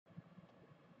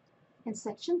In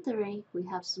section 3, we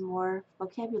have some more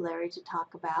vocabulary to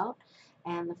talk about,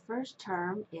 and the first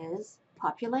term is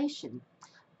population.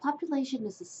 Population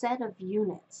is a set of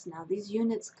units. Now, these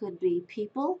units could be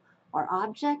people or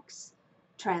objects,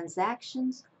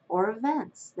 transactions, or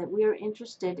events that we are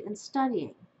interested in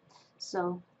studying.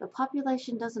 So the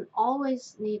population doesn't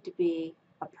always need to be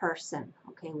a person.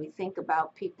 Okay, we think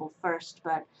about people first,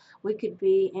 but we could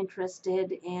be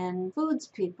interested in foods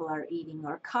people are eating,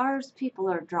 or cars people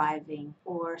are driving,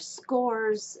 or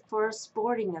scores for a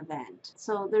sporting event.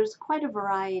 So there's quite a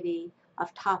variety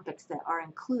of topics that are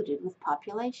included with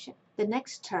population. The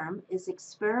next term is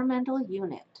experimental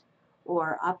unit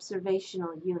or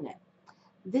observational unit.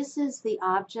 This is the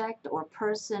object or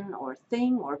person or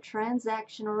thing or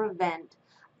transaction or event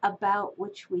about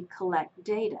which we collect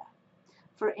data.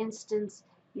 For instance,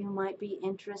 you might be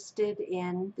interested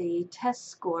in the test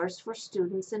scores for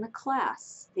students in a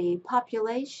class. The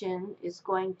population is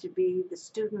going to be the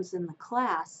students in the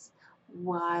class,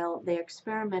 while their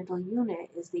experimental unit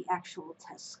is the actual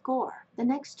test score. The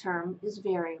next term is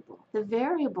variable. The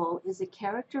variable is a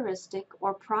characteristic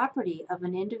or property of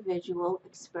an individual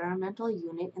experimental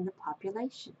unit in the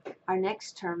population. Our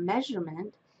next term,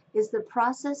 measurement, is the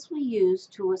process we use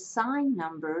to assign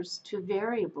numbers to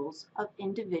variables of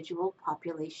individual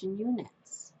population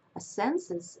units. A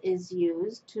census is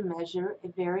used to measure a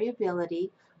variability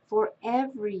for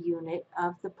every unit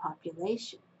of the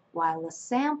population, while a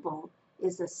sample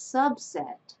is a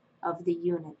subset of the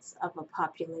units of a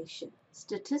population.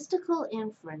 Statistical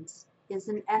inference is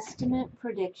an estimate,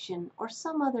 prediction, or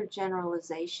some other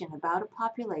generalization about a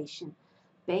population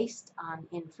based on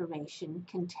information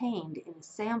contained in a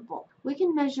sample. We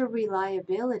can measure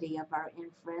reliability of our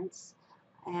inference,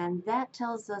 and that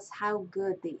tells us how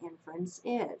good the inference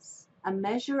is. A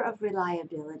measure of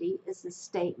reliability is a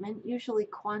statement, usually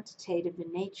quantitative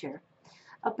in nature,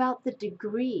 about the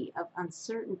degree of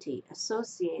uncertainty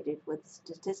associated with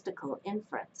statistical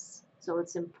inference. So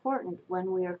it's important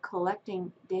when we are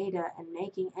collecting data and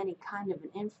making any kind of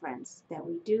an inference that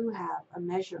we do have a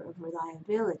measure of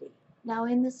reliability. Now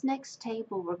in this next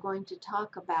table, we're going to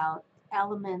talk about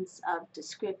elements of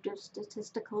descriptive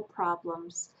statistical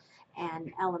problems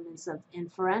and elements of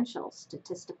inferential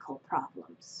statistical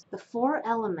problems. The four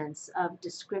elements of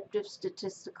descriptive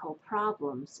statistical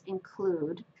problems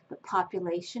include the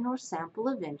population or sample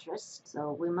of interest.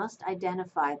 So we must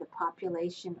identify the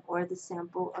population or the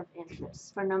sample of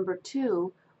interest. For number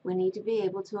 2, we need to be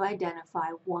able to identify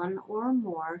one or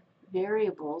more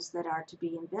variables that are to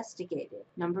be investigated.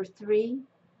 Number 3,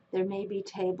 there may be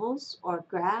tables or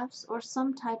graphs or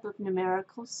some type of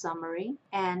numerical summary.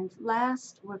 And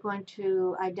last, we're going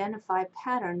to identify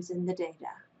patterns in the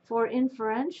data. For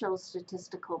inferential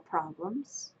statistical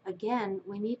problems, again,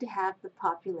 we need to have the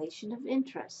population of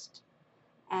interest.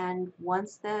 And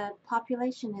once the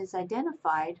population is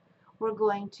identified, we're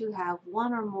going to have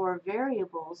one or more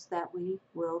variables that we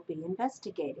will be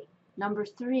investigating. Number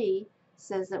 3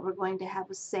 says that we're going to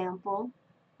have a sample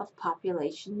of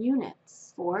population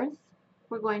units. Fourth,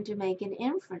 we're going to make an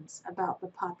inference about the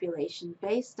population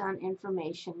based on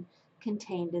information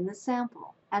contained in the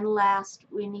sample. And last,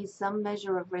 we need some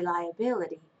measure of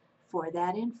reliability for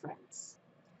that inference.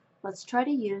 Let's try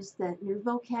to use the new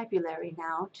vocabulary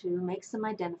now to make some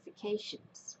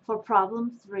identifications. For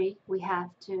problem 3, we have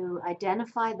to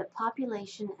identify the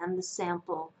population and the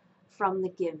sample from the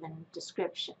given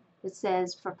description. It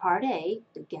says for part A,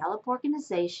 the Gallup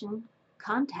organization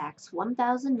contacts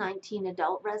 1,019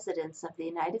 adult residents of the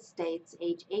United States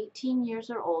age 18 years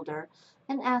or older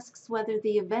and asks whether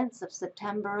the events of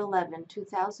September 11,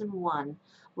 2001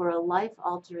 were a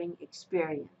life-altering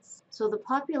experience. So the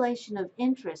population of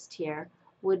interest here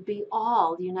would be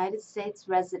all United States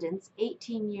residents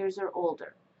 18 years or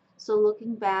older. So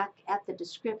looking back at the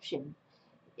description,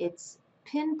 it's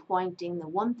pinpointing the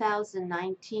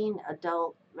 1,019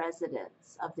 adult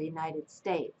residents of the United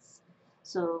States.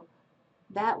 So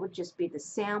that would just be the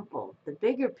sample. The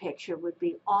bigger picture would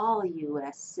be all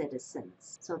U.S.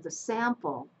 citizens. So the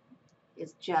sample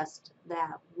is just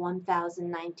that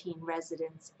 1,019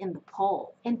 residents in the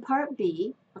poll. In part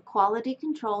B, a quality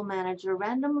control manager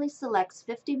randomly selects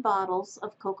 50 bottles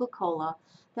of Coca-Cola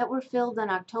that were filled on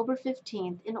October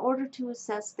 15th in order to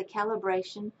assess the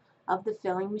calibration of the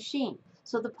filling machine.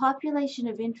 So the population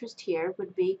of interest here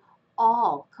would be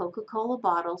all Coca-Cola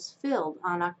bottles filled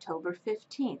on October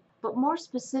 15th. But more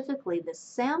specifically, the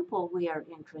sample we are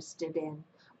interested in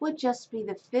would just be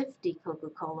the 50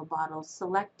 Coca-Cola bottles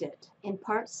selected. In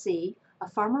part C, a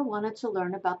farmer wanted to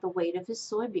learn about the weight of his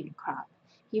soybean crop.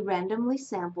 He randomly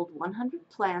sampled 100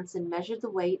 plants and measured the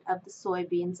weight of the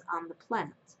soybeans on the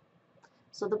plants.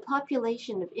 So the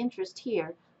population of interest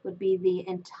here would be the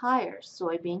entire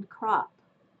soybean crop.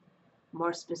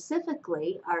 More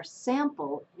specifically, our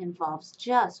sample involves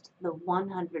just the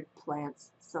 100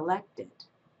 plants selected.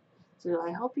 So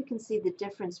I hope you can see the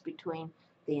difference between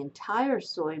the entire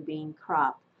soybean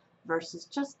crop versus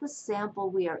just the sample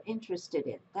we are interested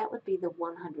in. That would be the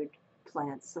 100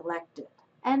 plants selected.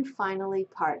 And finally,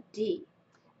 Part D.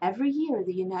 Every year,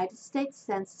 the United States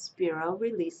Census Bureau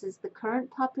releases the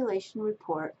current population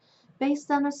report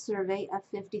based on a survey of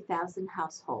 50,000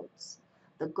 households.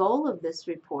 The goal of this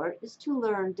report is to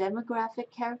learn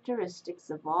demographic characteristics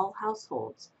of all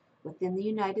households within the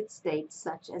United States,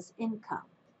 such as income.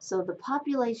 So the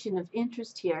population of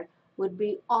interest here would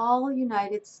be all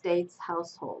United States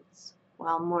households,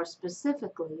 while more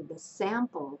specifically, the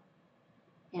sample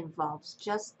involves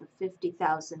just the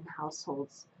 50,000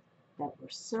 households that were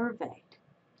surveyed.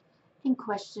 In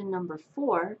question number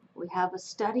 4, we have a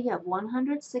study of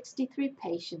 163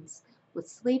 patients with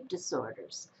sleep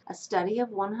disorders. A study of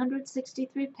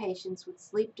 163 patients with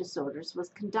sleep disorders was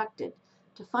conducted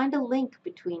to find a link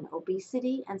between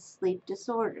obesity and sleep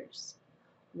disorders.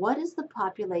 What is the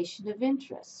population of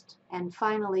interest? And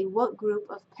finally, what group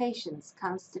of patients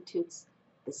constitutes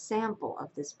the sample of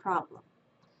this problem?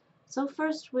 So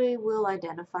first we will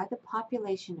identify the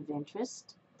population of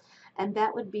interest, and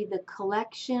that would be the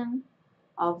collection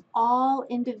of all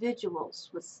individuals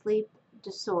with sleep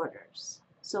disorders.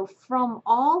 So from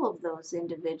all of those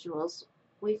individuals,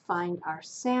 we find our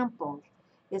sample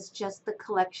is just the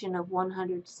collection of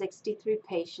 163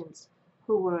 patients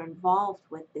who were involved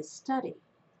with this study.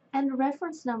 And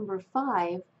reference number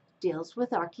 5 deals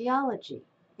with archaeology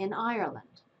in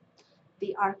Ireland.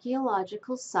 The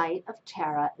archaeological site of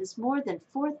Tara is more than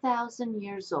 4,000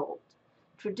 years old.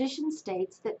 Tradition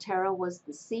states that Tara was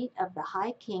the seat of the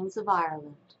High Kings of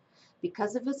Ireland.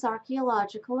 Because of its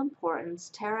archaeological importance,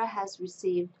 Tara has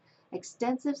received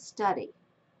extensive study.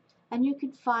 And you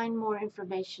can find more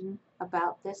information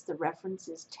about this. The reference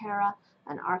is Tara,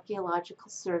 an archaeological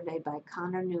survey by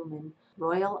Connor Newman,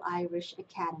 Royal Irish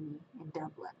Academy in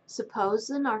Dublin. Suppose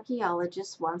an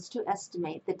archaeologist wants to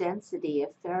estimate the density of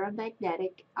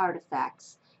ferromagnetic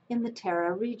artifacts in the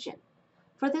Tara region.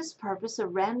 For this purpose, a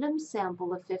random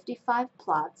sample of 55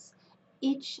 plots,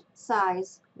 each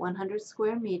size 100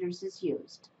 square meters, is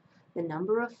used. The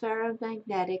number of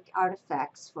ferromagnetic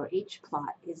artifacts for each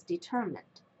plot is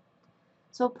determined.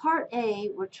 So part A,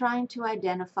 we're trying to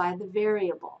identify the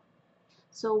variable.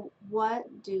 So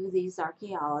what do these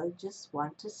archaeologists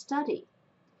want to study?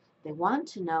 They want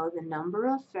to know the number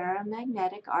of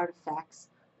ferromagnetic artifacts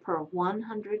per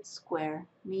 100 square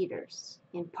meters.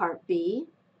 In part B,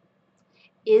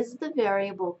 is the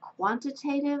variable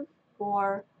quantitative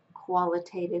or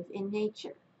qualitative in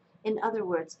nature? In other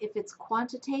words, if it's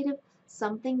quantitative,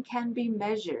 something can be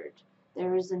measured.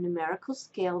 There is a numerical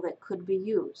scale that could be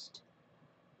used.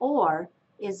 Or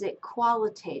is it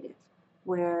qualitative,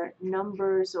 where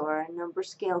numbers or a number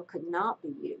scale could not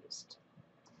be used?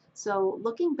 So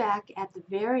looking back at the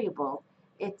variable,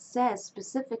 it says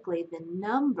specifically the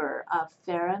number of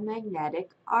ferromagnetic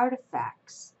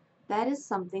artifacts. That is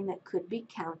something that could be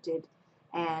counted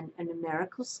and a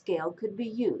numerical scale could be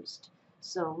used.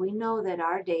 So we know that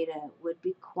our data would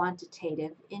be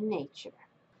quantitative in nature.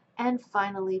 And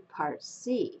finally, part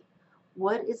C.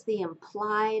 What is the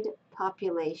implied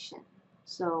population?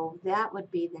 So that would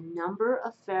be the number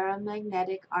of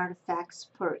ferromagnetic artifacts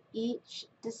per each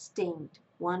distinct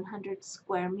 100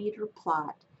 square meter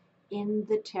plot in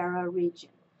the Tara region.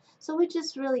 So we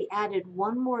just really added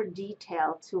one more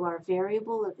detail to our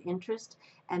variable of interest,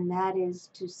 and that is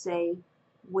to say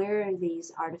where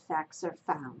these artifacts are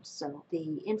found. So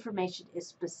the information is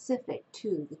specific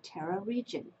to the Tara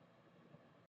region.